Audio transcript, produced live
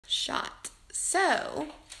shot. So,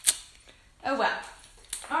 oh well.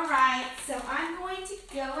 All right, so I'm going to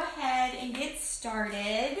go ahead and get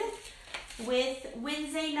started with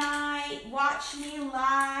Wednesday night, Watch Me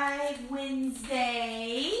Live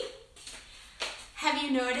Wednesday. Have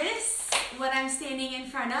you noticed what I'm standing in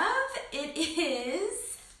front of? It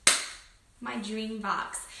is my dream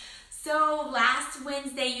box. So last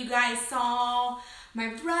Wednesday, you guys saw my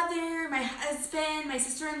brother, my husband, my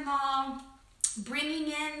sister-in-law bringing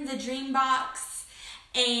in the dream box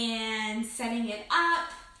and setting it up.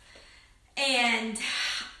 And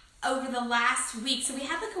over the last week, so we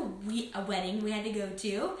had like a wedding we had to go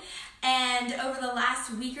to, and over the last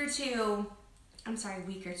over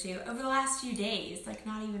the last few days, like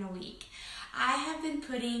not even a week, I have been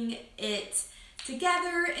putting it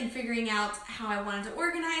together and figuring out how I wanted to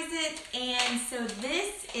organize it. And so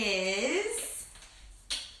this is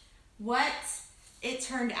what it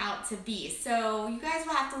turned out to be. So you guys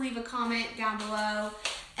will have to leave a comment down below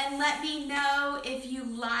and let me know if you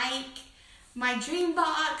like my dream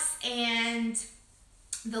box and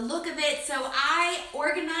the look of it. So I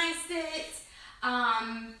organized it.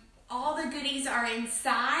 All the goodies are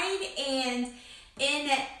inside, and in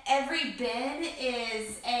every bin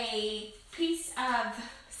is a piece of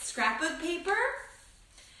scrapbook paper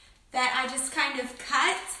that I just kind of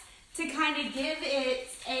cut to kind of give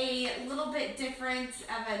it a little bit different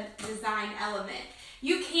of a design element.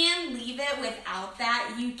 You can leave it without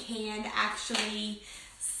that. You can actually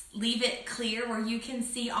leave it clear where you can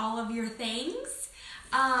see all of your things.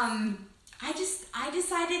 I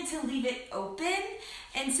decided to leave it open,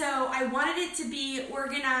 and so I wanted it to be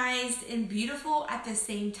organized and beautiful at the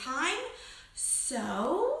same time.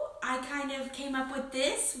 So I kind of came up with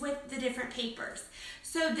this with the different papers.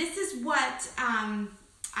 So this is what I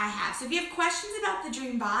have. So if you have questions about the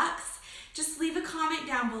dream box, just leave a comment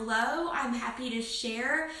down below. I'm happy to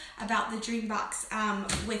share about the dream box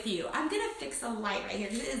with you. I'm gonna fix a light right here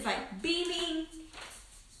because it is like beaming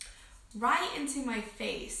right into my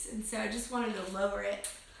face, and so I just wanted to lower it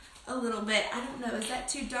a little bit. I don't know, is that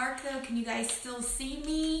too dark though? Can you guys still see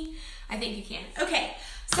me? I think you can. Okay,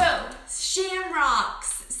 so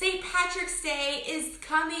shamrocks, St. Patrick's Day is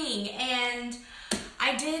coming, and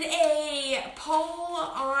I did a poll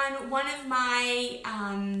on one of my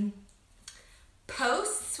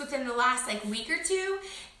posts within the last like week or two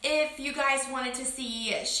if you guys wanted to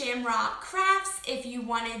see shamrock crafts, if you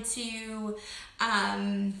wanted to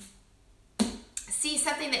see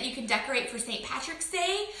something that you can decorate for St. Patrick's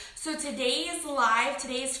Day. So today's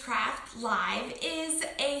craft live is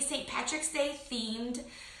a St. Patrick's Day themed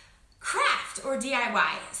craft or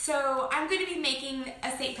DIY. So I'm going to be making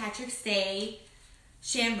a St. Patrick's Day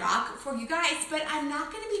shamrock for you guys, but I'm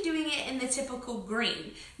not going to be doing it in the typical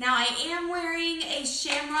green. Now I am wearing a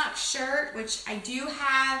shamrock shirt, which I do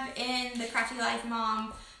have in the Crafty Life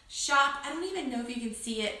Mom shop. I don't even know if you can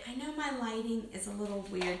see it. I know my lighting is a little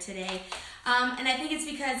weird today, and I think it's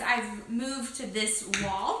because I've moved to this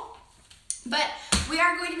wall. But we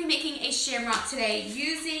are going to be making a shamrock today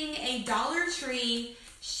using a Dollar Tree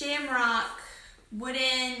shamrock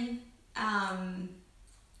wooden,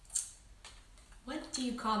 what do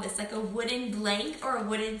you call this? Like a wooden blank or a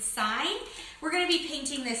wooden sign. We're going to be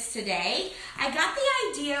painting this today. I got the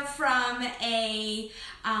idea from a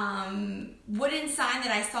wooden sign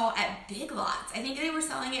that I saw at Big Lots. I think they were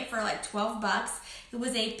selling it for like 12 bucks. It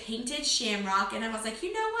was a painted shamrock, and I was like,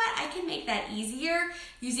 you know what? I can make that easier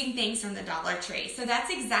using things from the Dollar Tree. So that's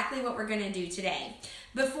exactly what we're going to do today.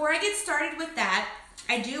 Before I get started with that,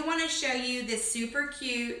 I do want to show you this super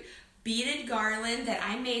cute beaded garland that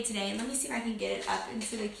I made today. And let me see if I can get it up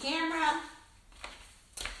into the camera.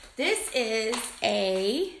 This is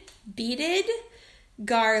a beaded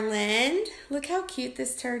garland. Look how cute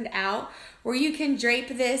this turned out, where you can drape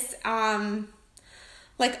this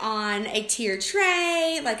like on a tier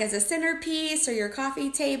tray, like as a centerpiece or your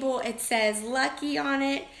coffee table. It says Lucky on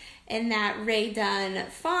it in that Ray Dunn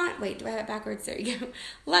font. Wait, do I have it backwards? There you go.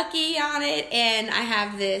 Lucky on it. And I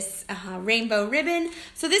have this rainbow ribbon.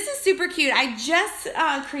 So this is super cute. I just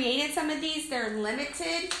created some of these. They're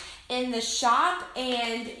limited in the shop,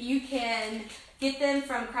 and you can get them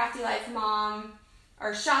from Crafty Life Mom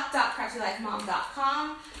or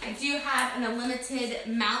shop.craftylifemom.com. I do have an unlimited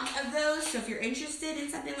amount of those, so if you're interested in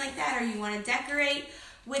something like that or you want to decorate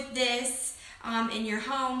with this in your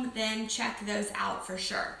home, then check those out for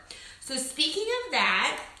sure. So speaking of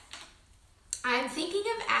that, I'm thinking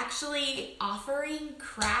of actually offering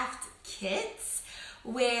craft kits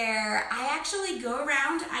where I actually go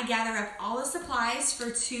around, I gather up all the supplies for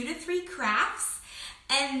 2 to 3 crafts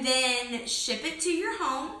and then ship it to your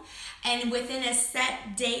home. And within a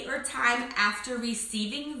set date or time after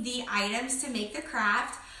receiving the items to make the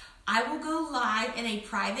craft, I will go live in a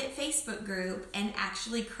private Facebook group and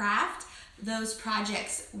actually craft those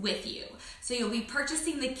projects with you. So you'll be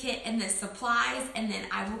purchasing the kit and the supplies, and then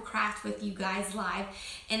I will craft with you guys live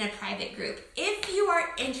in a private group. If you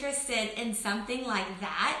are interested in something like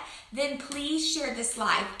that, then please share this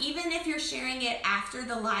live. Even if you're sharing it after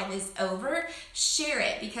the live is over, share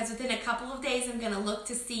it, because within a couple of days I'm gonna look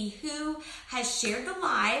to see who has shared the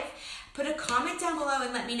live. Put a comment down below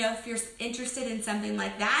and let me know if you're interested in something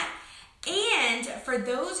like that. And for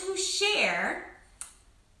those who share,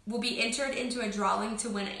 will be entered into a drawing to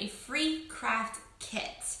win a free craft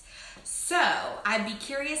kit. So I'd be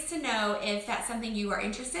curious to know if that's something you are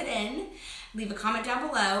interested in. Leave a comment down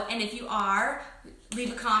below, and if you are,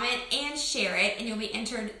 leave a comment and share it, and you'll be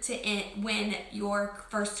entered to win your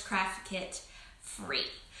first craft kit free.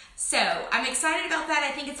 So I'm excited about that.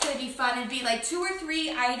 I think it's going to be fun. It'd be like 2 or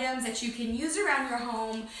 3 items that you can use around your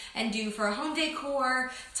home and do for a home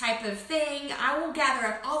decor type of thing. I will gather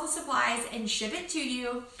up all the supplies and ship it to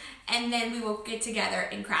you, and then we will get together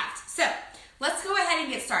and craft. So let's go ahead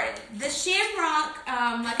and get started. The shamrock,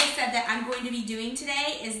 like I said, that I'm going to be doing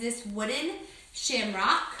today is this wooden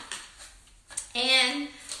shamrock. And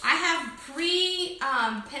I have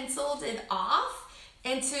pre-penciled it off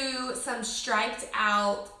into some striped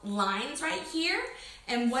out lines right here.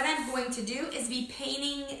 And what I'm going to do is be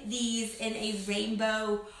painting these in a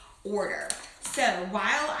rainbow order. So while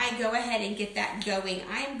I go ahead and get that going,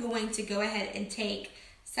 I'm going to go ahead and take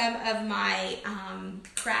some of my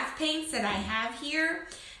craft paints that I have here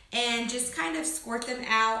and just kind of squirt them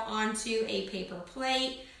out onto a paper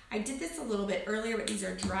plate. I did this a little bit earlier, but these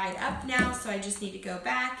are dried up now, so I just need to go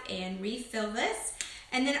back and refill this.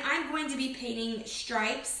 And then I'm going to be painting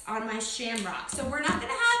stripes on my shamrock. So we're not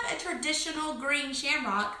gonna have a traditional green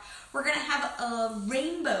shamrock. We're gonna have a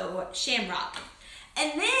rainbow shamrock.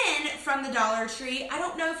 And then from the Dollar Tree, I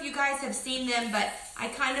don't know if you guys have seen them, but I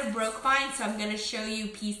kind of broke mine, so I'm gonna show you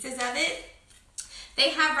pieces of it. They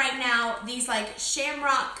have right now these like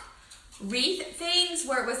shamrock wreath things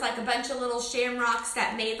where it was like a bunch of little shamrocks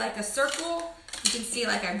that made like a circle. You can see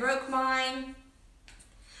like I broke mine.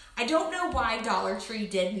 I don't know why Dollar Tree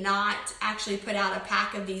did not actually put out a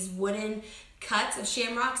pack of these wooden cuts of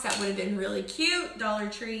shamrocks. That would have been really cute. Dollar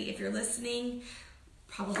Tree, if you're listening,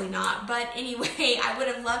 probably not. But anyway, I would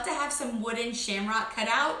have loved to have some wooden shamrock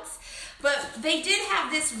cutouts. But they did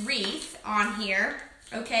have this wreath on here,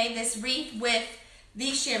 okay? This wreath with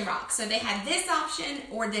these shamrocks. So they had this option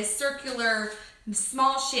or this circular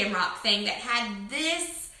small shamrock thing that had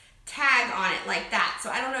this tag on it like that. So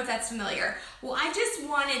I don't know if that's familiar. Well, I just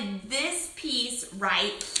wanted this piece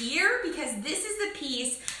right here because this is the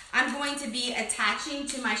piece I'm going to be attaching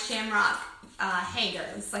to my shamrock hanger.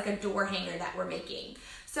 It's like a door hanger that we're making.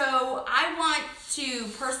 So I want to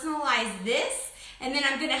personalize this, and then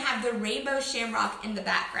I'm gonna have the rainbow shamrock in the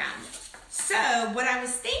background. So what I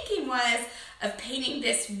was thinking was of painting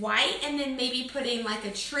this white and then maybe putting like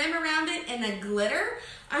a trim around it and a glitter.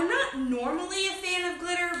 I'm not normally a fan of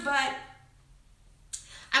glitter, but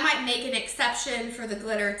I might make an exception for the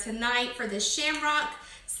glitter tonight for this shamrock.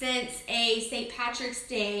 Since a St. Patrick's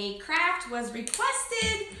Day craft was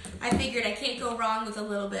requested, I figured I can't go wrong with a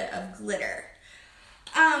little bit of glitter.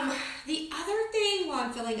 The other thing while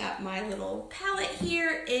I'm filling up my little palette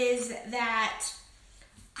here is that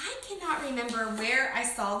I cannot remember where I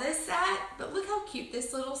saw this at, but look how cute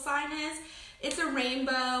this little sign is. It's a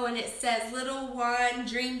rainbow and it says little one,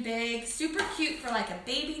 dream big. Super cute for like a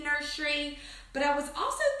baby nursery. But I was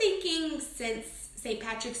also thinking, since St.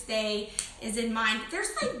 Patrick's Day is in mind,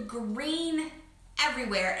 there's like green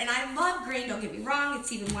everywhere. And I love green, don't get me wrong.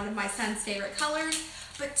 It's even one of my son's favorite colors.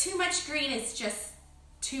 But too much green is just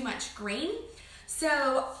too much green.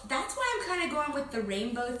 So that's why I'm kind of going with the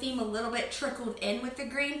rainbow theme a little bit trickled in with the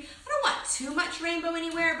green. I don't want too much rainbow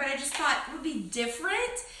anywhere, but I just thought it would be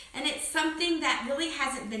different, and it's something that really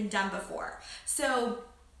hasn't been done before. So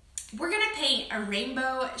we're gonna paint a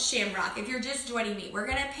rainbow shamrock. If you're just joining me, we're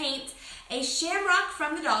gonna paint a shamrock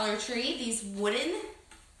from the Dollar Tree, these wooden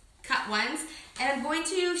cut ones, and I'm going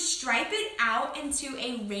to stripe it out into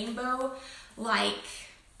a rainbow-like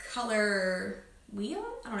color wheel.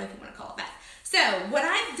 I don't know if you want to call it that. So what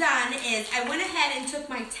I've done is I went ahead and took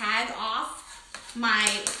my tag off my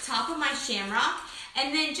top of my shamrock,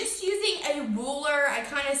 and then just using a ruler, I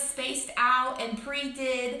kind of spaced out and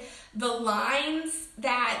pre-did the lines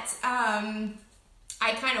that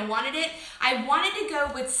I kind of wanted it. I wanted to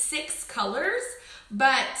go with 6 colors,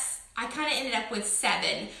 but I kind of ended up with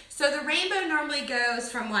 7. So the rainbow normally goes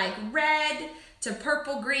from like red to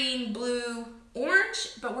purple, green, blue, orange,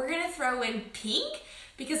 but we're gonna throw in pink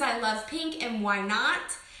because I love pink, and why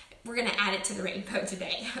not? We're gonna add it to the rainbow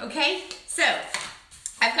today, okay? So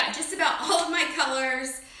I've got just about all of my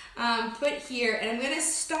colors put here, and I'm gonna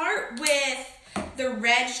start with the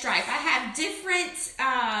red stripe. I have different,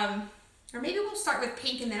 or maybe we'll start with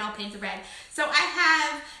pink and then I'll paint the red. So I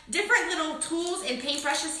have different little tools and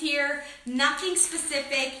paintbrushes here, nothing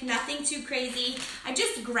specific, nothing too crazy. I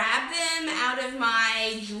just grabbed them out of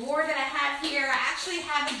my drawer that I have here. I actually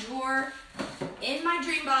have a drawer in my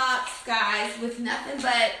dream box, guys, with nothing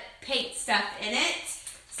but paint stuff in it.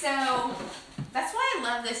 So that's why I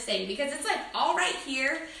love this thing, because it's like all right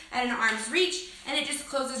here at an arm's reach, and it just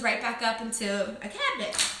closes right back up into a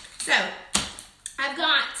cabinet. So I've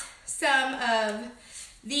got some of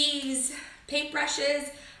these paintbrushes.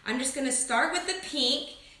 I'm just gonna start with the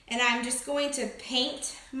pink, and I'm just going to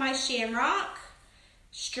paint my shamrock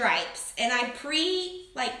stripes. And I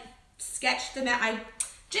sketched them out. I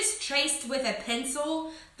just traced with a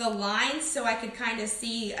pencil the lines so I could kind of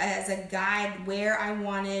see as a guide where I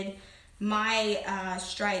wanted my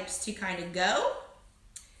stripes to kind of go.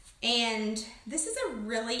 And this is a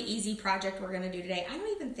really easy project we're gonna do today. I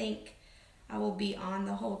don't even think I will be on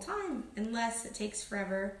the whole time unless it takes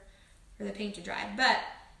forever for the paint to dry. But,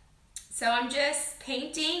 so I'm just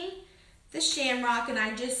painting the shamrock, and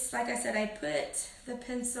I just, like I said, I put the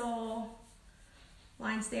pencil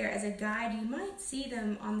lines there as a guide. You might see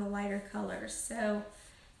them on the lighter colors. So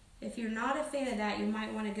if you're not a fan of that, you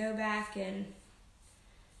might want to go back and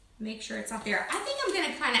make sure it's not there. I think I'm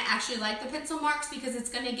gonna kind of actually like the pencil marks because it's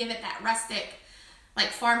gonna give it that rustic, like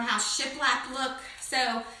farmhouse shiplap look.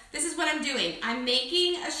 So this is what I'm doing. I'm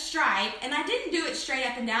making a stripe, and I didn't do it straight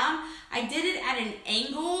up and down. I did it at an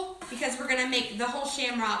angle because we're gonna make the whole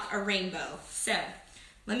shamrock a rainbow. So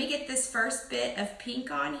let me get this first bit of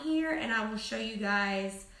pink on here, and I will show you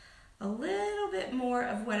guys a little bit more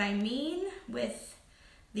of what I mean with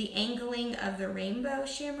the angling of the rainbow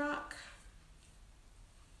shamrock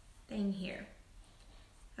thing here.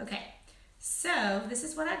 Okay, so this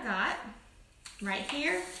is what I got right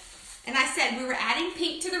here. And I said we were adding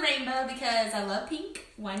pink to the rainbow because I love pink,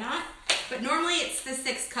 why not? But normally it's the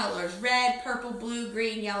 6 colors, red, purple, blue,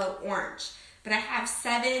 green, yellow, orange. But I have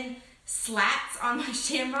 7 slats on my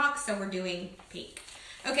shamrock, so we're doing pink.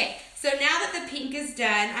 Okay, so now that the pink is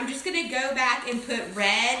done, I'm just gonna go back and put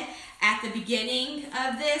red at the beginning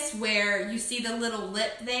of this where you see the little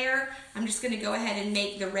lip there. I'm just gonna go ahead and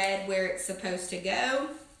make the red where it's supposed to go.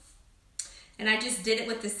 And I just did it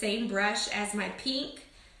with the same brush as my pink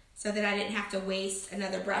so that I didn't have to waste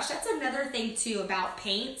another brush. That's another thing too about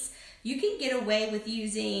paints. You can get away with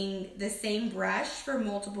using the same brush for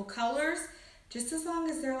multiple colors just as long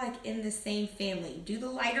as they're like in the same family. Do the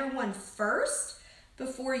lighter one first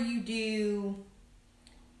before you do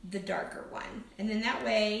the darker one. And then that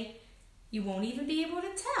way you won't even be able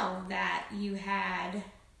to tell that you had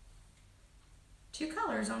 2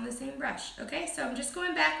 colors on the same brush. Okay, so I'm just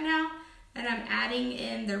going back now and I'm adding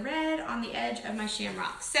in the red on the edge of my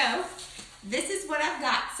shamrock. So this is what I've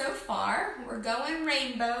got so far. We're going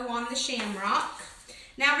rainbow on the shamrock.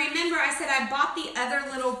 Now remember I said I bought the other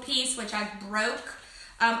little piece which I broke.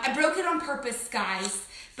 I broke it on purpose, guys.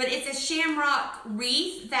 But it's a shamrock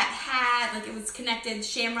wreath that had, like it was connected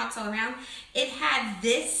shamrocks all around. It had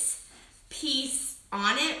this piece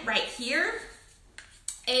on it right here.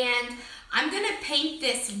 And I'm gonna paint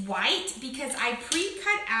this white because I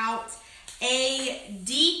pre-cut out a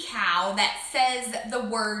decal that says the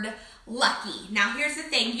word lucky. Now here's the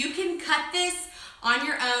thing, you can cut this on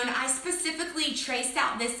your own. I specifically traced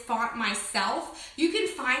out this font myself. You can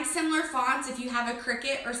find similar fonts if you have a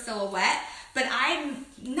Cricut or Silhouette, but I've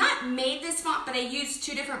not made this font, but I used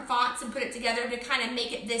 2 different fonts and put it together to kind of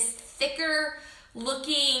make it this thicker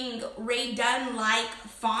looking Rae Dunn-like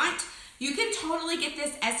font. You can totally get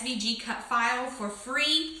this SVG cut file for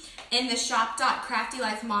free in the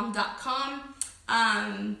shop.craftylifemom.com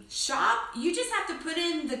shop. You just have to put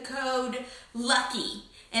in the code LUCKY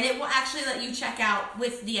and it will actually let you check out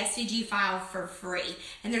with the SVG file for free.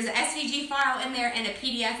 And there's an SVG file in there and a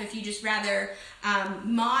PDF if you just rather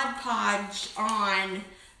Mod Podge on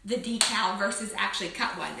the decal versus actually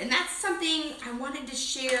cut one. And that's something I wanted to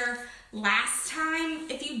share last time.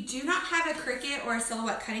 If you do not have a Cricut or a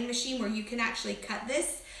Silhouette cutting machine where you can actually cut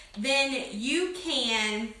this, then you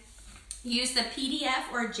can use the PDF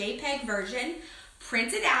or JPEG version,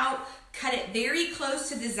 print it out, cut it very close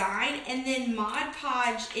to design, and then Mod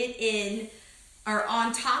Podge it in or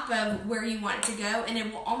on top of where you want it to go, and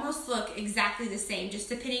it will almost look exactly the same, just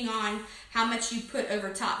depending on how much you put over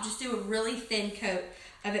top. Just do a really thin coat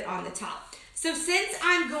of it on the top. So since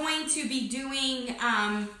I'm going to be doing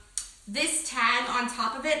this tag on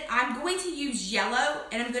top of it, I'm going to use yellow,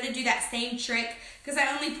 and I'm going to do that same trick because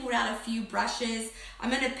I only pulled out a few brushes. I'm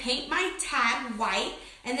going to paint my tag white,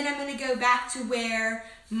 and then I'm going to go back to where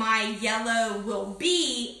my yellow will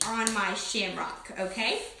be on my shamrock,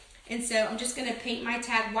 okay? And so I'm just going to paint my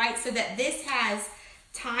tag white so that this has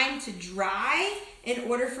time to dry in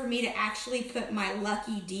order for me to actually put my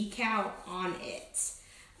lucky decal on it.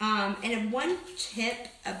 And one tip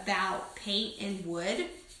about paint and wood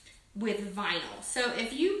with vinyl. So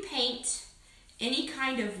if you paint any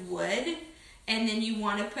kind of wood and then you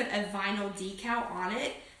want to put a vinyl decal on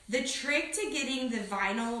it, the trick to getting the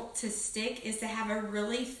vinyl to stick is to have a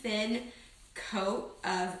really thin coat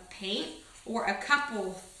of paint or a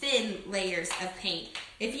couple thin layers of paint.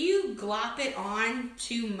 If you glop it on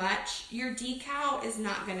too much, your decal is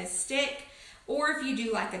not going to stick. Or if you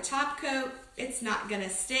do like a top coat, it's not going to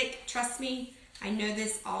stick. Trust me, I know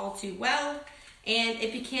this all too well. And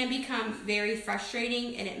it can become very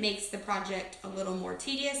frustrating, and it makes the project a little more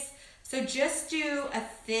tedious. So just do a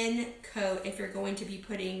thin coat if you're going to be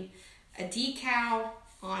putting a decal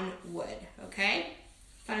on wood, okay?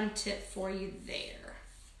 Fun tip for you there.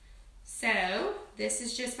 So this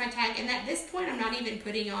is just my tag, and at this point I'm not even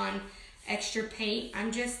putting on extra paint.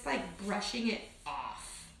 I'm just like brushing it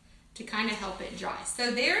off to kind of help it dry.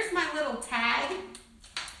 So there's my little tag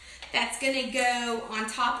that's gonna go on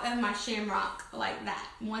top of my shamrock like that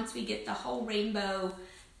once we get the whole rainbow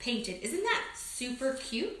painted. Isn't that super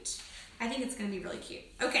cute? I think it's gonna be really cute.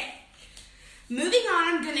 Okay, moving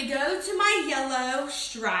on, I'm gonna go to my yellow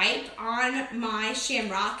stripe on my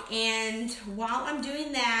shamrock, and while I'm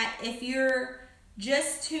doing that, if you're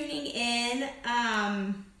just tuning in,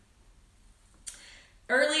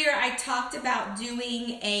 earlier I talked about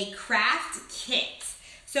doing a craft kit.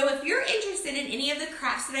 So if you're interested in any of the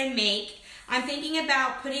crafts that I make, I'm thinking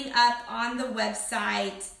about putting up on the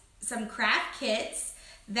website some craft kits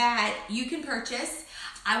that you can purchase.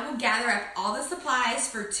 I will gather up all the supplies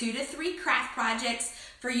for 2 to 3 craft projects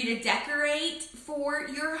for you to decorate for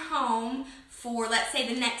your home for, let's say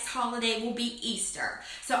the next holiday will be Easter.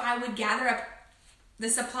 So I would gather up the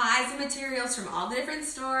supplies and materials from all the different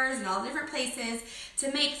stores and all the different places to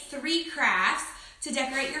make 3 crafts to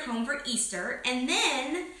decorate your home for Easter, and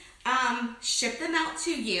then ship them out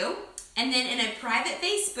to you. And then in a private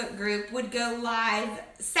Facebook group would go live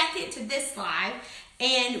second to this live,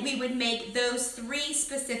 and we would make those 3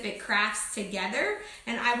 specific crafts together,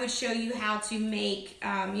 and I would show you how to make,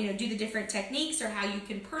 do the different techniques or how you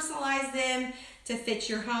can personalize them to fit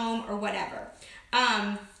your home or whatever.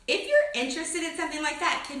 If you're interested in something like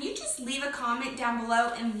that, can you just leave a comment down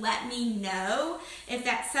below and let me know if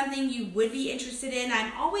that's something you would be interested in?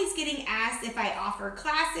 I'm always getting asked if I offer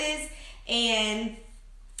classes, and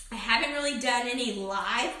I haven't really done any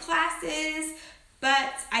live classes,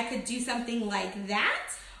 but I could do something like that.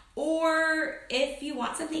 Or if you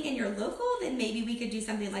want something in your local, then maybe we could do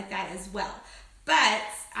something like that as well. But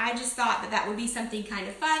I just thought that that would be something kind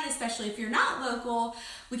of fun, especially if you're not local.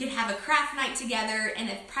 We could have a craft night together in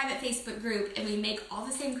a private Facebook group, and we make all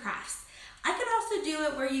the same crafts. I could also do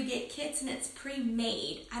it where you get kits and it's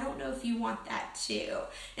pre-made. I don't know if you want that too.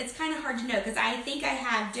 It's kind of hard to know because I think I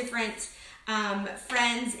have different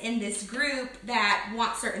friends in this group that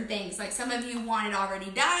want certain things. Like some of you want it already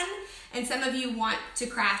done, and some of you want to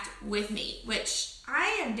craft with me, which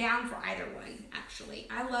I am down for either one, actually.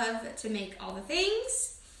 I love to make all the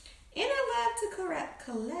things, and I love to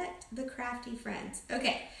collect the crafty friends.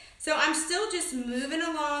 Okay, so I'm still just moving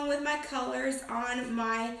along with my colors on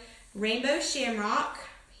my Rainbow Shamrock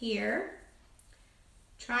here,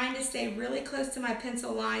 trying to stay really close to my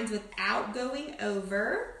pencil lines without going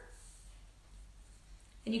over.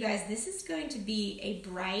 And you guys, this is going to be a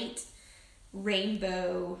bright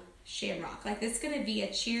rainbow shamrock. Like this is going to be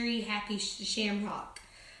a cheery, happy shamrock.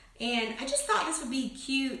 And I just thought this would be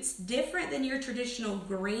cute. It's different than your traditional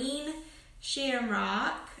green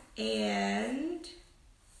shamrock. And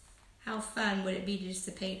how fun would it be just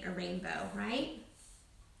to paint a rainbow, right?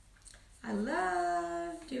 I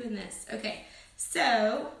love doing this. Okay,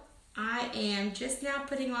 so I am just now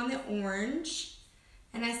putting on the orange.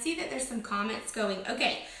 And I see that there's some comments going.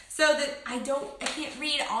 Okay, so that I can't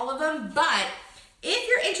read all of them, but if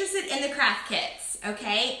you're interested in the craft kits,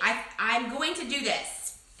 okay, I'm going to do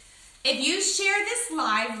this. If you share this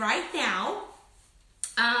live right now,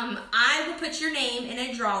 I will put your name in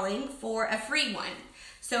a drawing for a free one.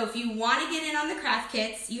 So if you want to get in on the craft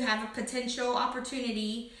kits, you have a potential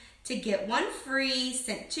opportunity to get one free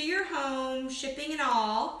sent to your home, shipping and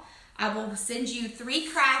all. I will send you 3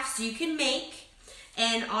 crafts you can make.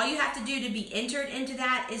 And all you have to do to be entered into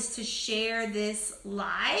that is to share this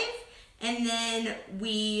live and then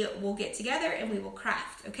we will get together and we will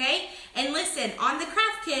craft, okay? And listen, on the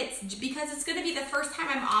craft kits, because it's gonna be the first time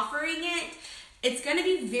I'm offering it, it's gonna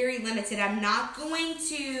be very limited. I'm not going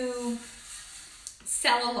to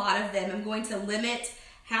sell a lot of them. I'm going to limit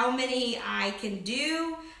how many I can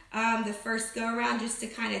do the first go around, just to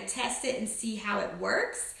kind of test it and see how it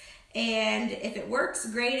works. And if it works,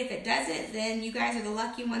 great. If it doesn't, then you guys are the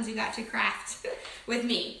lucky ones who got to craft with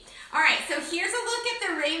me. All right, so here's a look at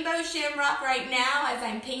the Rainbow Shamrock right now as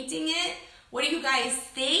I'm painting it. What do you guys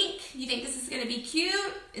think? You think this is gonna be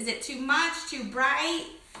cute? Is it too much, too bright?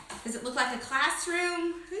 Does it look like a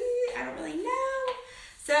classroom? I don't really know.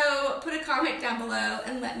 So put a comment down below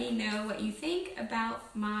and let me know what you think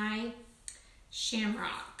about my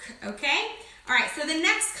shamrock, okay? All right, so the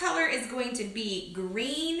next color is going to be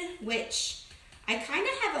green, which I kind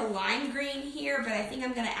of have a lime green here, but I think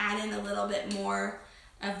I'm gonna add in a little bit more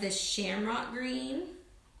of this shamrock green.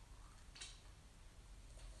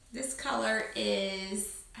 This color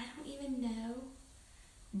is, I don't even know,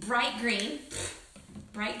 bright green.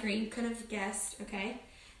 Bright green, could have guessed, okay?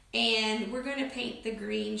 And we're gonna paint the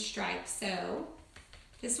green stripe, so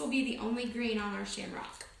this will be the only green on our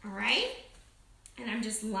shamrock, all right? And I'm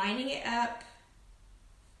just lining it up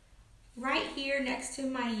right here next to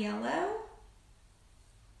my yellow.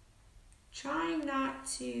 Trying not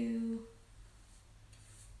to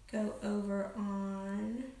go over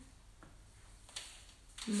on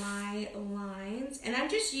my lines. And I'm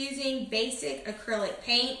just using basic acrylic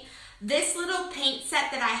paint. This little paint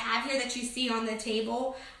set that I have here that you see on the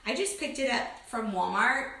table, I just picked it up from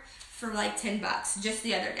Walmart for like 10 bucks just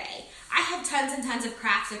the other day. I have tons and tons of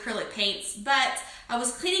crafts acrylic paints, but I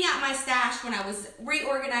was cleaning out my stash when I was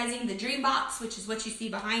reorganizing the dream box, which is what you see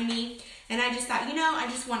behind me. And I just thought, you know, I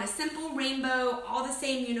just want a simple rainbow, all the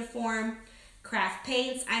same uniform craft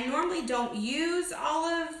paints. I normally don't use all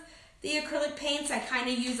of the acrylic paints. I kind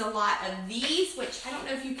of use a lot of these, which I don't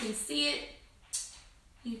know if you can see it.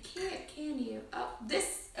 You can't, can you? Oh,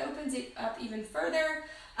 this opens it up even further.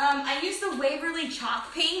 I use the Waverly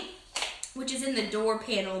chalk paint, which is in the door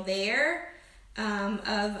panel there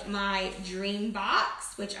of my dream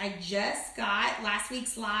box, which I just got. Last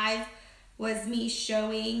week's live was me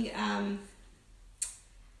showing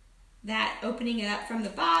that, opening it up from the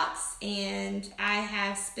box, and I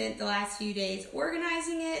have spent the last few days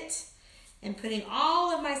organizing it and putting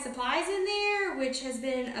all of my supplies in there, which has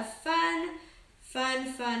been a fun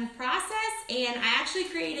process. And I actually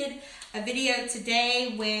created a video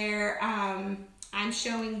today where I'm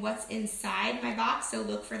showing what's inside my box, so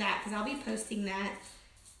look for that because I'll be posting that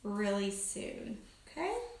really soon,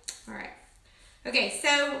 okay? All right. Okay,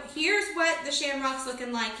 so here's what the shamrock's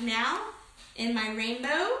looking like now in my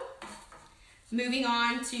rainbow. Moving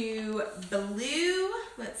on to blue.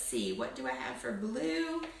 Let's see, what do I have for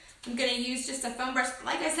blue? I'm gonna use just a foam brush.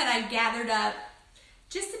 Like I said, I gathered up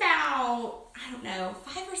just about, I don't know,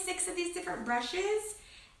 5 or 6 of these different brushes,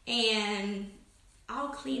 and I'll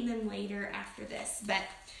clean them later after this. But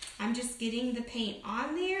I'm just getting the paint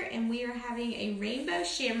on there, and we are having a Rainbow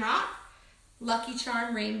Shamrock Lucky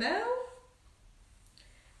Charm Rainbow.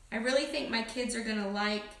 I really think my kids are gonna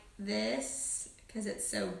like this because it's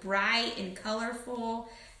so bright and colorful,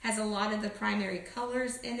 has a lot of the primary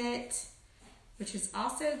colors in it, which is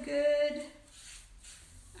also good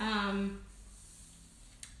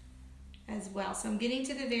as well. So I'm getting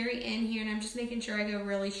to the very end here, and I'm just making sure I go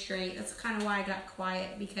really straight. That's kind of why I got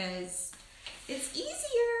quiet, because it's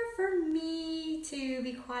easier for me to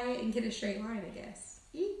be quiet and get a straight line, I guess.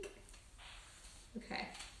 Eek. Okay,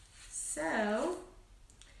 so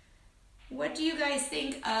what do you guys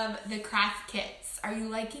think of the craft kits? Are you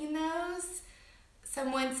liking those?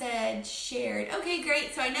 Someone said shared. Okay,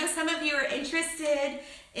 great. So I know some of you are interested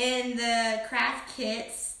in the craft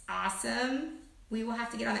kits. Awesome. We will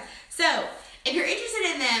have to get on that. So if you're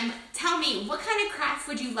interested in them, tell me, what kind of crafts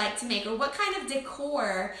would you like to make, or what kind of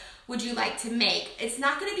decor would you like to make? It's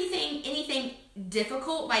not going to be anything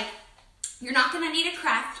difficult. Like, you're not going to need a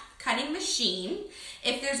craft cutting machine.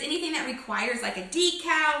 If there's anything that requires like a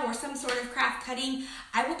decal or some sort of craft cutting,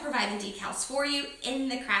 I will provide the decals for you in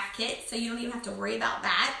the craft kit, so you don't even have to worry about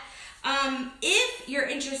that. If you're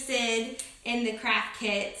interested in the craft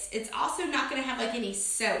kits, it's also not going to have like any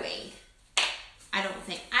sewing. I don't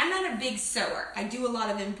think. I'm not a big sewer. I do a lot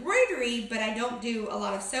of embroidery, but I don't do a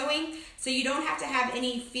lot of sewing, so you don't have to have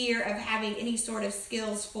any fear of having any sort of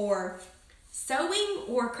skills for sewing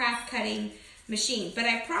or craft cutting machine. But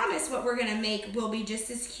I promise what we're gonna make will be just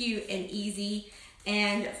as cute and easy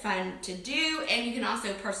and fun to do, and you can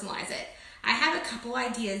also personalize it. I have a couple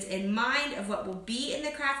ideas in mind of what will be in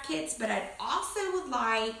the craft kits, but I'd also would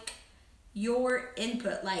like your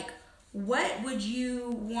input. Like, what would you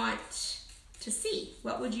want to see?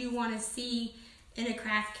 What would you want to see in a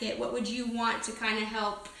craft kit? What would you want to kind of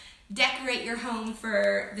help decorate your home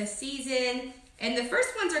for the season? And the first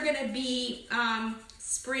ones are going to be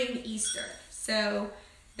spring Easter. So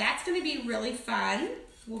that's going to be really fun.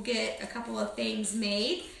 We'll get a couple of things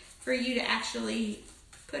made for you to actually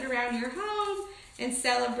put around your home and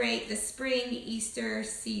celebrate the spring Easter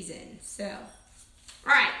season. So,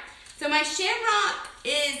 all right. So my shamrock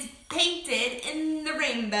is painted in the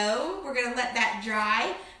rainbow. We're gonna let that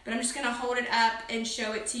dry, but I'm just gonna hold it up and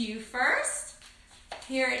show it to you first.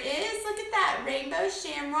 Here it is, look at that rainbow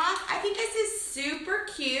shamrock. I think this is super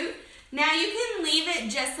cute. Now you can leave it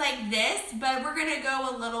just like this, but we're gonna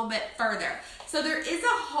go a little bit further. So there is a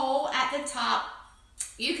hole at the top.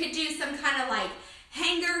 You could do some kind of like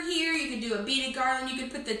hanger here. You could do a beaded garland. You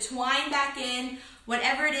could put the twine back in.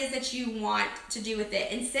 Whatever it is that you want to do with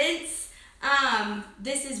it. And since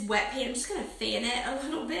this is wet paint, I'm just going to fan it a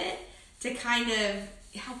little bit to kind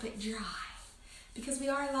of help it dry. Because we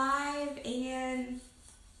are live and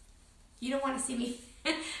you don't want to see me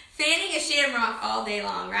fanning a shamrock all day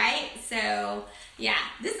long, right? So yeah,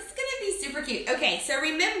 this is going to be super cute. Okay, so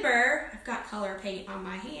remember, I've got color paint on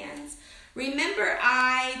my hands. Remember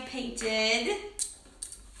I painted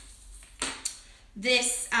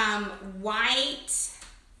this white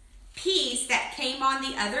piece that came on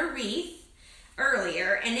the other wreath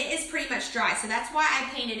earlier, and it is pretty much dry, so that's why I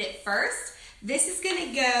painted it first. This is going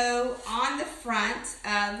to go on the front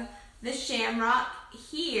of the shamrock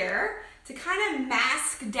here to kind of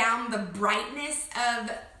mask down the brightness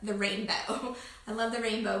of the rainbow. I love the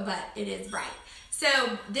rainbow, but it is bright. So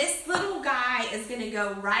this little guy is going to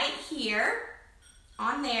go right here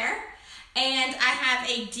on there, and I have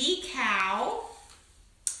a decal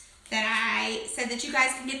that I said that you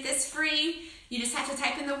guys can get this free. You just have to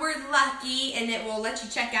type in the word lucky and it will let you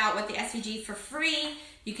check out with the SVG for free.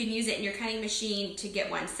 You can use it in your cutting machine to get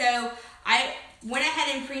one. So I went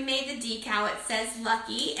ahead and pre-made the decal. It says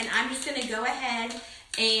lucky, and I'm just gonna go ahead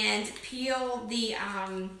and peel the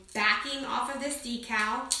backing off of this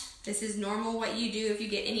decal. This is normal what you do if you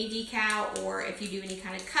get any decal or if you do any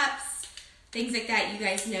kind of cups, things like that. You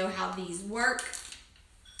guys know how these work.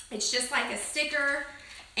 It's just like a sticker.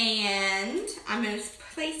 And I'm going to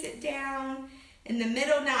place it down in the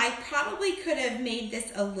middle. Now, I probably could have made this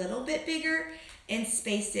a little bit bigger and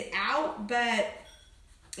spaced it out, but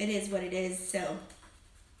it is what it is. So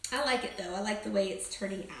I like it though. I like the way it's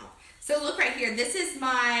turning out. So look right here. This is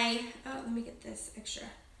my, oh, let me get this extra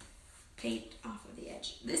paint off of the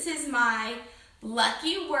edge. This is my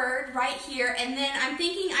lucky word right here. And then I'm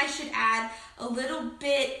thinking I should add a little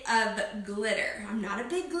bit of glitter. I'm not a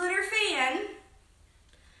big glitter fan,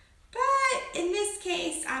 but in this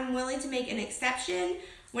case, I'm willing to make an exception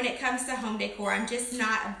when it comes to home decor. I'm just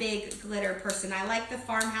not a big glitter person. I like the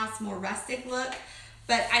farmhouse, more rustic look,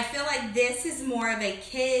 but I feel like this is more of a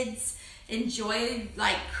kids enjoy,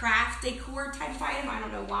 like craft decor type of item. I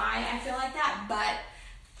don't know why I feel like that, but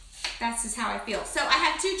that's just how I feel. So I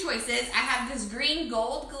have two choices. I have this green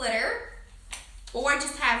gold glitter, or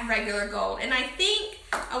just have regular gold. And I think,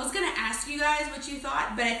 I was gonna ask you guys what you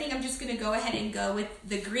thought, but I think I'm just gonna go ahead and go with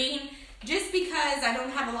the green, just because I don't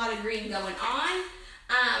have a lot of green going on.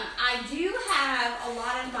 I do have a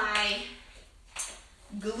lot of my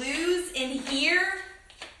glues in here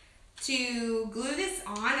to glue this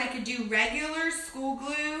on. I could do regular school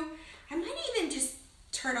glue. I might even just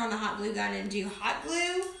turn on the hot glue gun and do hot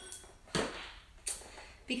glue,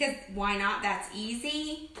 because why not? That's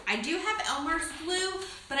easy. I do have Elmer's glue,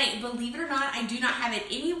 but believe it or not, I do not have it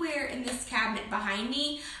anywhere in this cabinet behind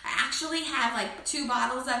me. I actually have like 2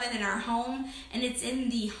 bottles of it in our home, and it's in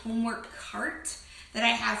the homework cart that I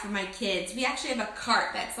have for my kids. We actually have a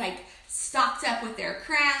cart that's like stocked up with their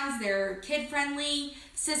crowns, their kid-friendly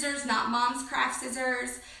scissors, not mom's craft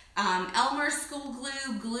scissors, Elmer's school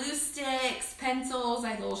glue, glue sticks, pencils,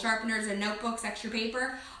 like little sharpeners and notebooks, extra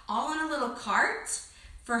paper, all in a little cart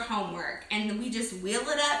for homework. And we just wheel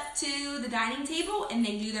it up to the dining table, and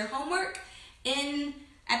they do their homework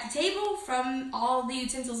at the table from all the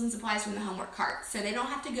utensils and supplies from the homework cart. So they don't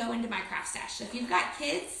have to go into my craft stash. So if you've got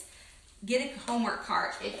kids, get a homework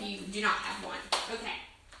cart if you do not have one. Okay,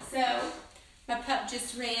 so my pup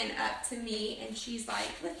just ran up to me and she's like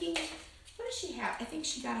looking, what does she have? I think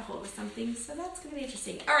she got a hold of something, so that's gonna be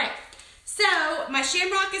interesting. All right, so my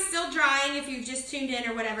shamrock is still drying if you just tuned in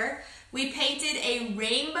or whatever. We painted a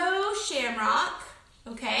rainbow shamrock,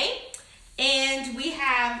 okay? And we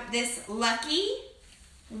have this lucky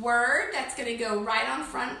word that's gonna go right on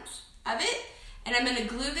front of it. And I'm gonna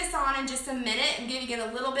glue this on in just a minute and give it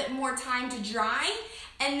a little bit more time to dry.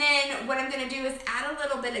 And then what I'm gonna do is add a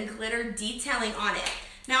little bit of glitter detailing on it.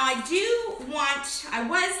 Now I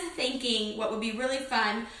was thinking what would be really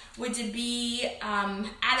fun would to be add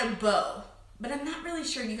a bow, but I'm not really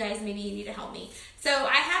sure, you guys, maybe you need to help me. So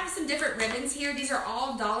I have some different ribbons here. These are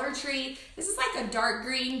all Dollar Tree. This is like a dark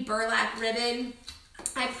green burlap ribbon.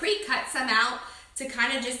 I pre-cut some out to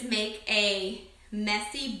kind of just make a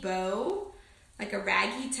messy bow, like a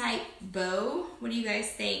raggy type bow. What do you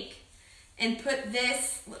guys think? And put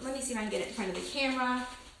this, let me see if I can get it in front of the camera.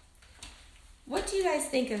 What do you guys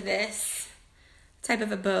think of this type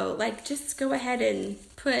of a bow? Like, just go ahead and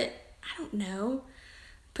put, I don't know,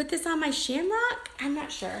 put this on my shamrock? I'm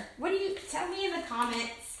not sure. What do you, tell me in the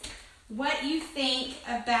comments what you think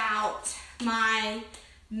about my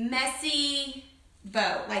messy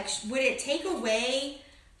bow. Like, would it take away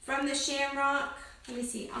from the shamrock? Let me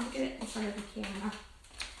see, I'll get it in front of the camera.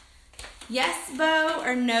 Yes bow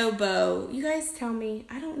or no bow? You guys tell me.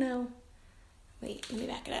 I don't know. Wait, let me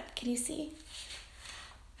back it up. Can you see?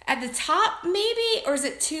 At the top, maybe, or is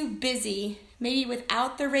it too busy? Maybe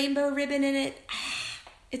without the rainbow ribbon in it.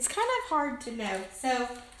 It's kind of hard to know. So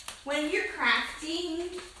when you're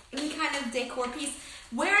crafting any kind of decor piece,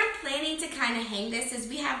 where I'm planning to kind of hang this is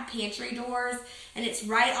we have pantry doors and it's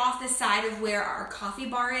right off the side of where our coffee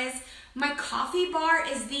bar is. My coffee bar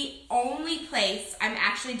is the only place I'm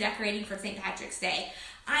actually decorating for St. Patrick's Day.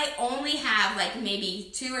 I only have like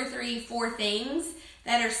maybe 2 or 3, 4 things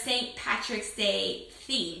that are St. Patrick's Day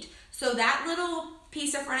themed. So that little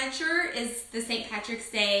piece of furniture is the St. Patrick's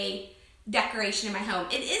Day decoration in my home.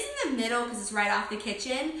 It is in the middle because it's right off the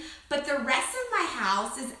kitchen, but the rest of my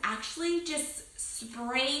house is actually just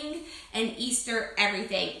spring and Easter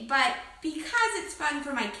everything. But because it's fun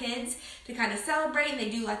for my kids to kind of celebrate and they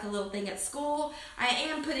do like a little thing at school, I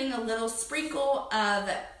am putting a little sprinkle of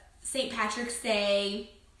St. Patrick's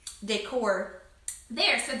Day decor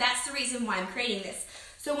there. So that's the reason why I'm creating this.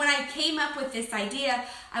 So when I came up with this idea,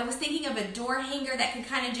 I was thinking of a door hanger that could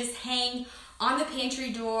kind of just hang on the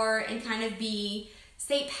pantry door and kind of be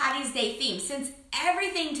St. Patty's Day themed. Since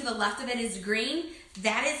everything to the left of it is green,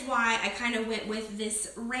 that is why I kind of went with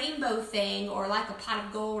this rainbow thing, or like a pot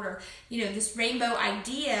of gold, or you know, this rainbow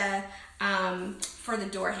idea for the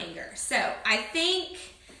door hanger. So I think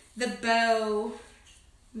the bow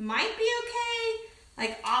might be okay,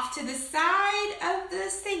 like off to the side of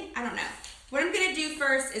this thing. I don't know. What I'm gonna do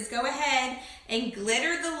first is go ahead and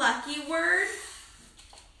glitter the lucky word,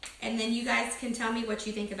 and then you guys can tell me what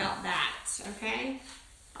you think about that, okay?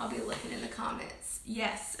 I'll be looking in the comments.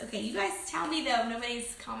 Yes, okay, you guys tell me though,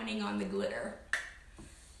 nobody's commenting on the glitter.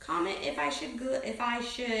 Comment if I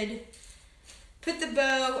should put the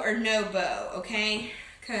bow or no bow, okay?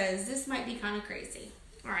 Because this might be kind of crazy.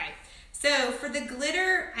 All right, so for the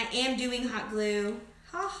glitter, I am doing hot glue.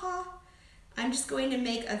 Ha ha. I'm just going to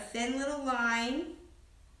make a thin little line,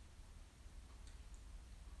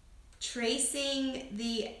 tracing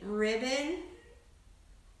the ribbon.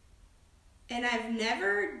 And I've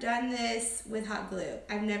never done this with hot glue.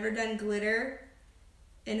 I've never done glitter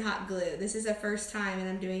and hot glue. This is the first time and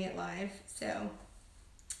I'm doing it live, so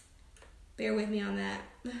bear with me on that.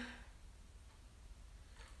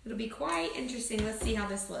 It'll be quite interesting. Let's see how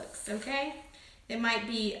this looks, okay? It might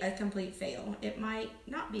be a complete fail. It might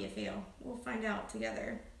not be a fail. We'll find out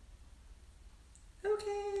together.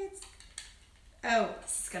 Okay. Oh,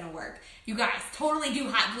 this is gonna work. You guys, totally do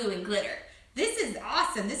hot glue and glitter. This is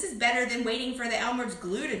awesome. This is better than waiting for the Elmer's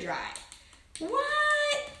glue to dry.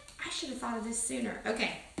 What? I should have thought of this sooner.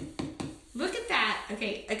 Okay, look at that.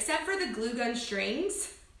 Okay, except for the glue gun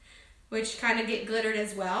strings, which kind of get glittered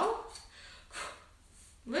as well.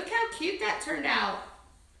 Look how cute that turned out.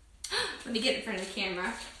 Let me get in front of the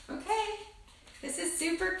camera. Okay, this is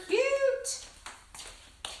super cute.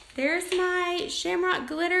 There's my shamrock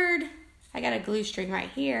glittered. I got a glue string right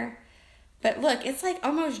here. But look, it's like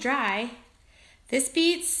almost dry. This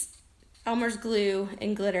beats Elmer's glue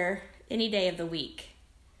and glitter any day of the week.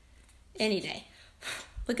 Any day.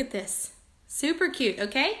 Look at this. Super cute,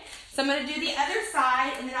 okay? So I'm gonna do the other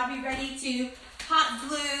side and then I'll be ready to hot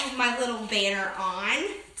glue my little banner on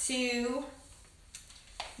to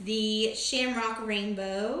the Shamrock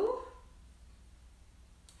Rainbow.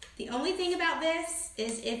 The only thing about this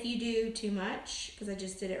is if you do too much, because I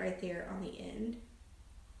just did it right there on the end,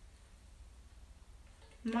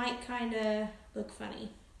 might kind of look funny.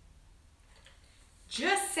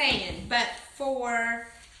 Just saying, but for,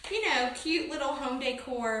 you know, cute little home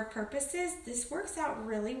decor purposes, this works out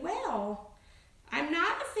really well. I'm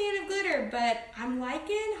not a fan of glitter, but I'm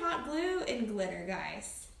liking hot glue and glitter,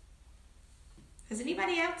 guys. Has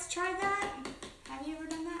anybody else tried that? Have you ever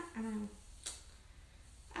done that? I don't know.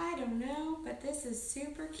 I don't know, but this is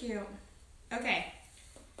super cute. Okay.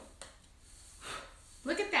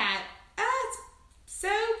 Look at that. Oh, it's so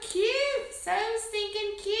cute. So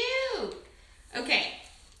stinking cute. Okay.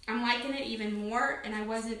 I'm liking it even more, and I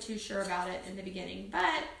wasn't too sure about it in the beginning,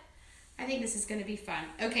 but I think this is going to be fun.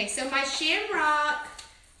 Okay, so my shamrock,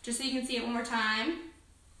 just so you can see it one more time,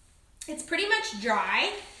 it's pretty much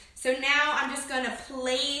dry. So now I'm just going to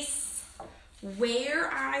place where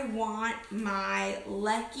I want my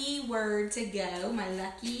lucky word to go, my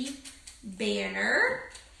lucky banner.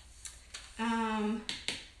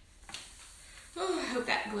 Oh, I hope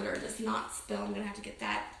that glitter does not spill. I'm going to have to get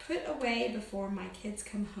that put away before my kids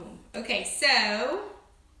come home. Okay, so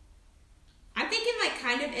I'm thinking like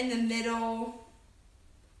kind of in the middle,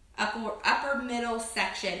 upper middle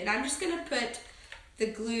section. And I'm just going to put the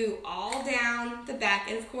glue all down the back.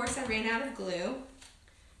 And of course I ran out of glue.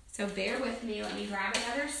 So bear with me. Let me grab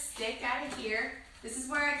another stick out of here. This is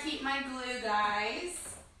where I keep my glue,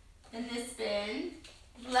 guys, in this bin.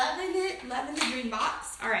 Loving it. Loving the green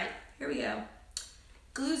box. All right, here we go.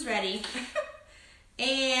 Glue's ready.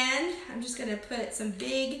 And I'm just going to put some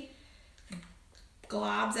big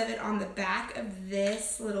globs of it on the back of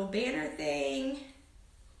this little banner thing.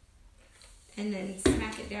 And then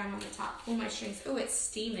smack it down on the top. Pull my strings. Oh, it's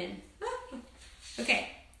steaming. Okay,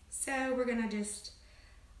 so we're going to just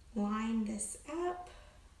line this up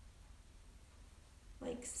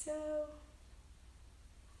like so.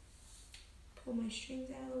 Pull my strings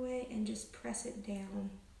out of the way and just press it down.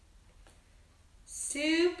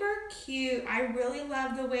 Super cute. I really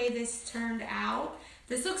love the way this turned out.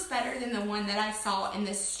 This looks better than the one that I saw in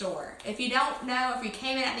the store. If you don't know, if you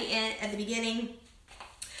came in at the beginning,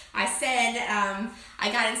 I said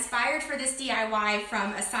I got inspired for this DIY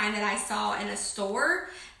from a sign that I saw in a store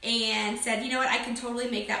and said, you know what, I can totally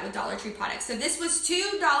make that with Dollar Tree products. So this was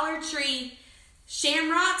 2 Dollar Tree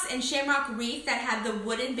shamrocks and shamrock wreath that had the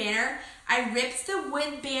wooden banner. I ripped the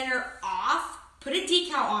wood banner off, put a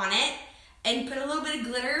decal on it, and put a little bit of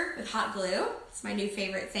glitter with hot glue. It's my new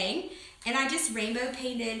favorite thing. And I just rainbow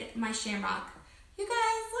painted my shamrock. You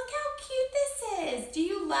guys, look how cute this is. Do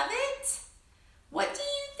you love it? What do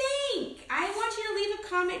you think? I want you to leave a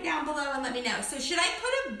comment down below and let me know. So should I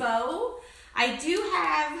put a bow? I do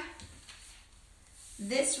have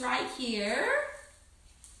this right here.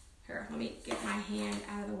 Here, let me get my hand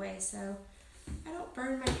out of the way so I don't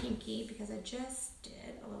burn my pinky because I just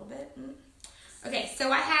did a little bit. Okay,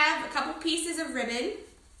 so I have a couple pieces of ribbon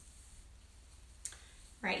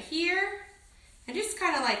right here. I just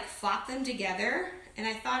kind of like flop them together, and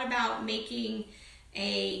I thought about making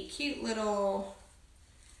a cute little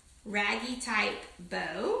raggy type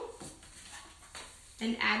bow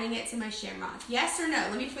and adding it to my shamrock. Yes or no?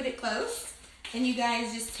 Let me put it close and you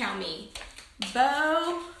guys just tell me.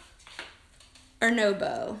 Bow or no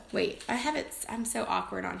bow? Wait, I have it, I'm so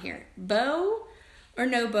awkward on here. Bow or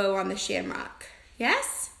no bow on the shamrock?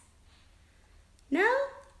 Yes? No?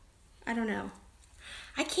 I don't know.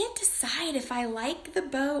 I can't decide if I like the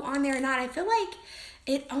bow on there or not. I feel like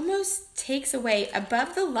it almost takes away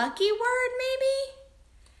above the lucky word, maybe?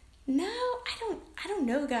 No, I don't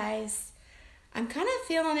know, guys. I'm kind of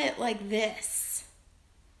feeling it like this.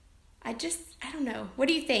 I don't know. What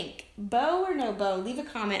do you think? Bow or no bow? Leave a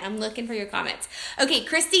comment. I'm looking for your comments. Okay,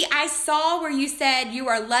 Christy, I saw where you said you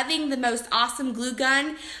are loving the most awesome glue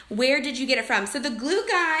gun. Where did you get it from? So the glue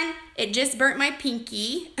gun, it just burnt my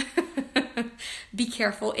pinky. Be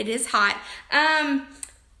careful, it is hot. And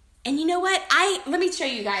you know what? Let me show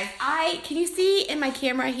you guys. Can you see in my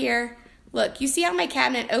camera here? Look, you see how my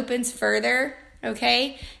cabinet opens further,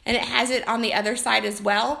 okay? And it has it on the other side as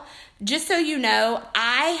well. Just so you know,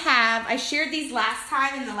 I shared these last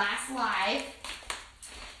time in the last live.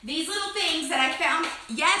 These little things that I found,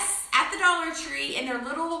 yes, at the Dollar Tree in their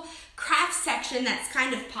little craft section that's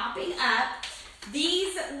kind of popping up.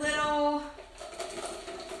 These little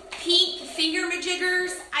pink finger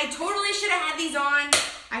majiggers. I totally should have had these on.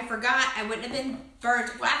 I forgot. I wouldn't have been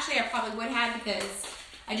burnt. Well, actually, I probably would have because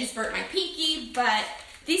I just burnt my pinky. But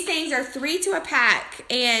these things are 3 to a pack,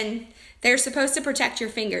 and they're supposed to protect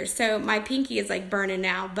your fingers. So my pinky is like burning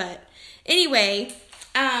now. But anyway,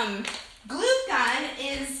 glue gun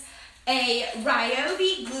is a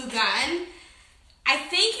Ryobi glue gun. I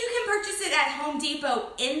think you can purchase it at Home Depot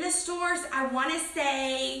in the stores. I want to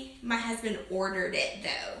say my husband ordered it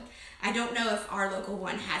though. I don't know if our local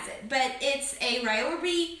one has it, but it's a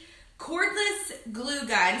Ryobi cordless glue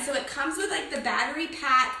gun. So it comes with like the battery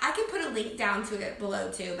pack. I can put a link down to it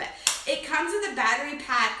below too, but it comes with a battery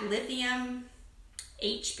pack, lithium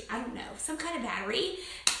HP, I don't know, some kind of battery,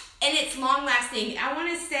 and it's long lasting. I want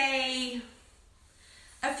to say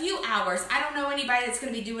a few hours. I don't know anybody that's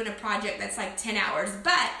going to be doing a project that's like 10 hours,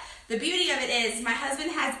 but the beauty of it is my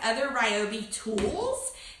husband has other Ryobi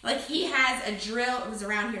tools. Like he has a drill, it was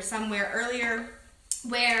around here somewhere earlier,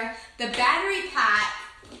 where the battery pack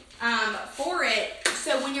for it,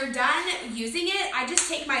 so when you're done using it, I just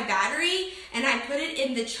take my battery and I put it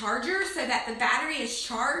in the charger so that the battery is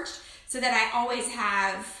charged so that I always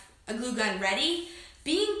have a glue gun ready.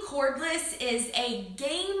 Being cordless is a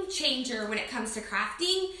game changer when it comes to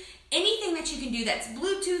crafting. Anything that you can do that's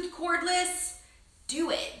Bluetooth cordless, do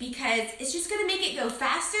it, because it's just gonna make it go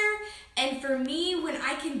faster. And for me, when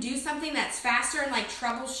I can do something that's faster and like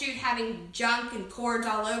troubleshoot having junk and cords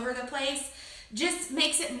all over the place, just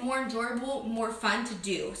makes it more enjoyable, more fun to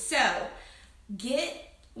do. So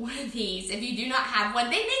get one of these if you do not have one.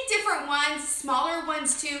 They make different ones, smaller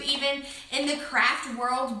ones too, even in the craft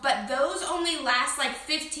world, but those only last like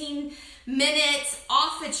 15 minutes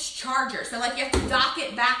off its charger. So like you have to dock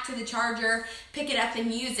it back to the charger, pick it up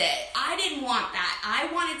and use it. I didn't want that.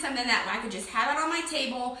 I wanted something that I could just have it on my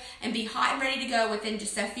table and be hot and ready to go within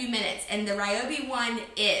just a few minutes. And the Ryobi one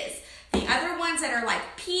is. The other ones that are like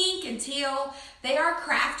pink and teal, they are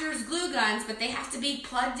crafters glue guns, but they have to be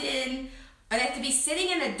plugged in, or they have to be sitting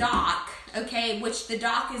in a dock, okay, which the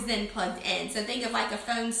dock is then plugged in. So think of like a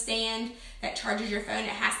phone stand that charges your phone. It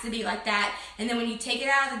has to be like that. And then when you take it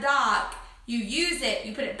out of the dock, you use it,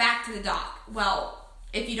 you put it back to the dock. Well,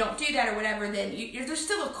 if you don't do that or whatever, then there's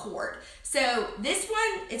still a cord. So this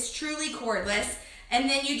one is truly cordless. And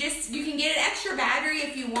then you can get an extra battery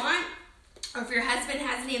if you want. Or if your husband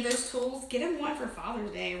has any of those tools, get him one for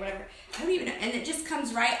Father's Day or whatever. I don't even know. And it just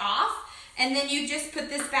comes right off. And then you just put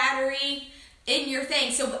this battery in your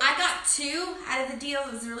thing. So I got 2 out of the deal.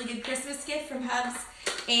 It was a really good Christmas gift from Hubs.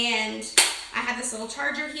 And I have this little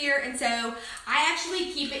charger here. And so I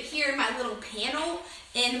actually keep it here in my little panel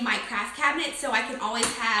in my craft cabinet so I can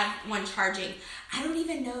always have one charging. I don't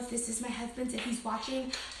even know if this is my husband's, if he's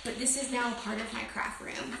watching, but this is now a part of my craft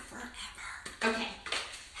room forever. Okay.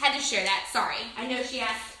 Had to share that, sorry. I know she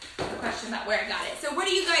asked a question about where I got it. So what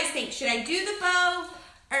do you guys think? Should I do the bow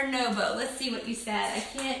or no bow? Let's see what you said. I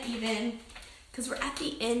can't even, because we're at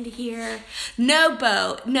the end here. No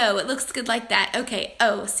bow. No, it looks good like that. Okay.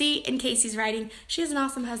 Oh, see, in Casey's writing, she has an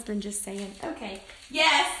awesome husband, just saying. Okay.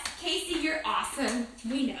 Yes, Casey, you're awesome.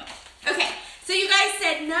 We know. Okay, so you guys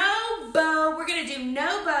said no bow. We're going to do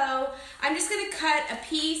no bow. I'm just going to cut a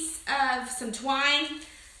piece of some twine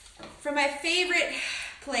from my favorite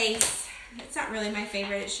place. It's not really my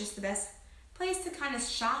favorite, it's just the best place to kind of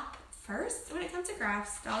shop first when it comes to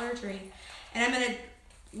crafts, Dollar Tree. And I'm going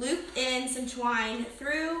to loop in some twine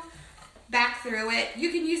back through it.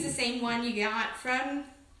 You can use the same one you got from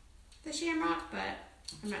the Shamrock, but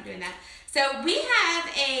I'm not doing that. So we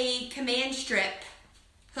have a command strip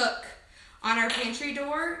hook on our pantry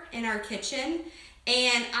door in our kitchen,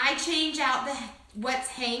 and I change out what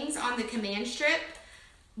hangs on the command strip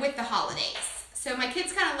with the holidays. So my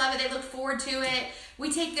kids kind of love it. They look forward to it.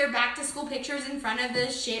 We take their back to school pictures in front of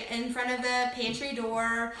the pantry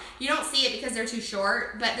door. You don't see it because they're too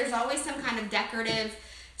short, but there's always some kind of decorative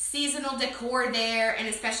seasonal decor there, and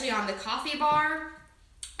especially on the coffee bar,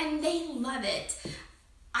 and they love it.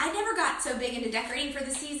 I never got so big into decorating for the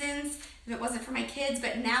seasons if it wasn't for my kids,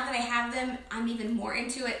 but now that I have them, I'm even more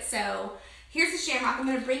into it. So here's the Shamrock. I'm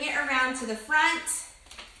going to bring it around to the front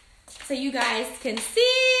so you guys can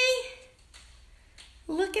see.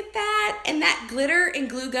 Look at that. And that glitter and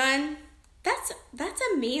glue gun, that's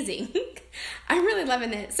amazing. I'm really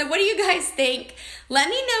loving it. So what do you guys think? Let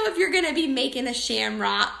me know if you're going to be making a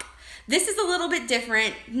Shamrock. This is a little bit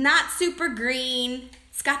different, not super green.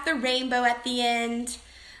 It's got the rainbow at the end.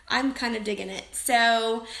 I'm kind of digging it.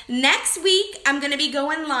 So next week, I'm going to be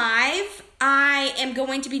going live. I am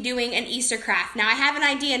going to be doing an Easter craft. Now, I have an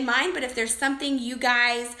idea in mind, but if there's something you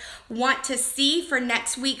guys want to see for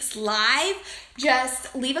next week's live,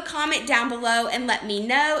 just leave a comment down below and let me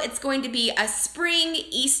know. It's going to be a spring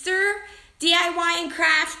Easter DIY and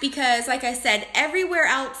craft because, like I said, everywhere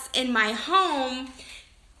else in my home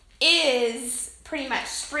is pretty much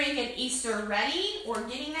spring and Easter ready or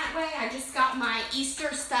getting that way. I just got my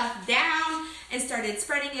Easter stuff down and started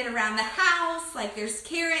spreading it around the house. Like there's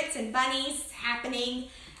carrots and bunnies happening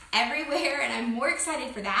everywhere, and I'm more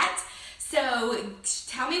excited for that. So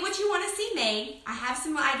tell me what you want to see made. I have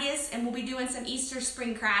some ideas, and we'll be doing some Easter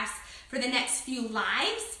spring crafts for the next few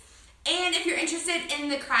lives. And if you're interested in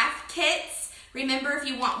the craft kits, remember if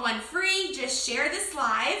you want one free, just share this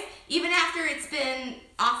live. Even after it's been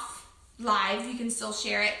off live, you can still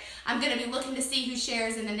share it. I'm going to be looking to see who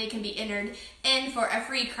shares, and then they can be entered in for a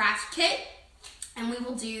free craft kit. and we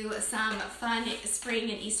will do some fun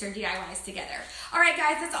spring and Easter DIYs together. All right,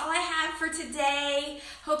 guys, that's all I have for today.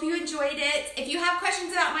 Hope you enjoyed it. If you have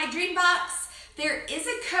questions about my dream box, there is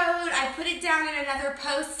a code. I put it down in another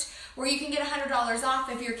post where you can get $100 off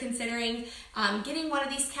if you're considering getting one of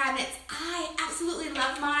these cabinets. I absolutely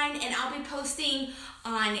love mine, and I'll be posting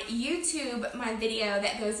on YouTube my video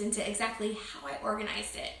that goes into exactly how I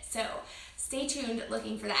organized it. So stay tuned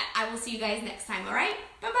looking for that. I will see you guys next time, all right?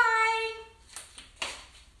 Bye-bye.